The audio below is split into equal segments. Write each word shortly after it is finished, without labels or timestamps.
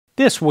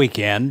This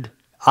weekend,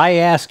 I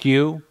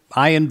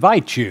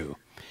invite you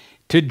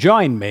to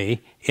join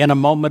me in a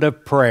moment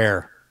of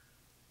prayer.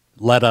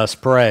 Let us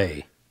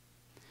pray.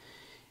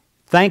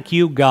 Thank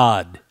you,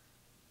 God,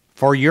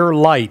 for your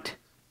light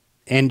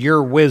and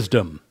your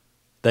wisdom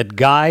that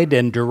guide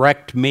and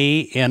direct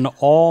me in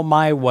all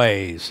my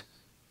ways.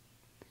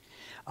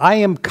 I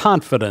am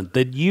confident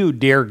that you,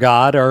 dear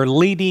God, are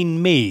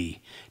leading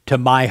me to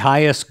my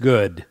highest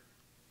good.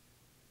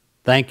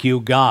 Thank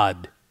you,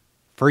 God,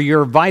 for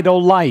your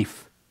vital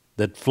life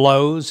that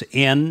flows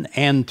in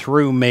and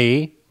through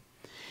me.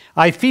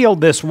 I feel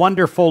this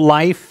wonderful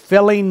life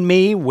filling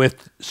me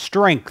with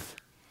strength.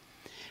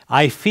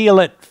 I feel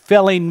it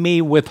filling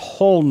me with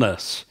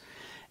wholeness,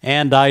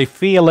 and I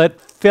feel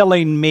it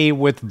filling me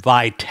with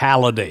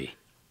vitality.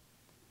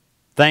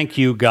 Thank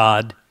you,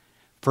 God,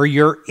 for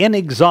your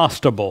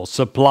inexhaustible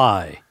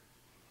supply.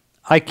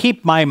 I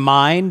keep my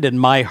mind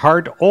and my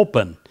heart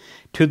open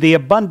to the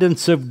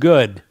abundance of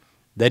good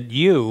that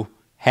you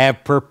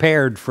have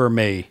prepared for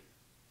me.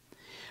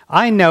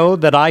 I know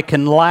that I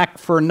can lack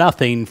for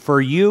nothing, for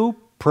you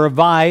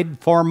provide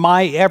for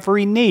my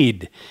every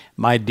need,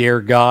 my dear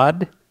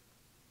God.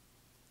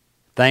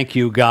 Thank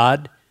you,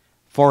 God,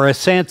 for a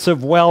sense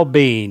of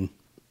well-being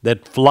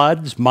that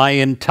floods my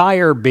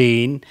entire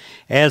being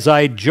as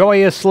I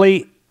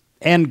joyously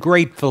and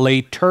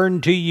gratefully turn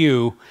to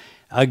you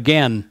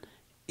again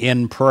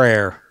in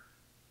prayer.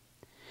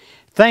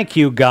 Thank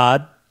you,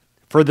 God,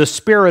 for the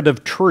spirit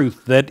of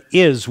truth that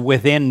is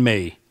within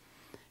me.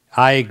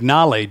 I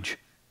acknowledge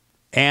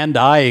and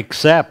I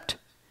accept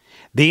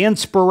the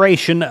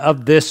inspiration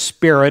of this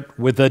spirit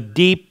with a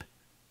deep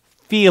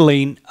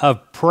feeling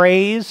of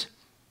praise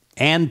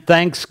and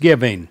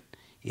thanksgiving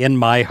in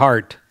my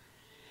heart.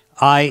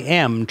 I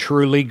am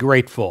truly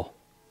grateful.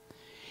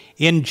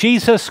 In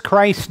Jesus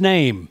Christ's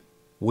name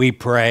we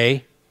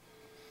pray.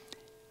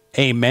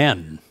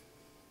 Amen.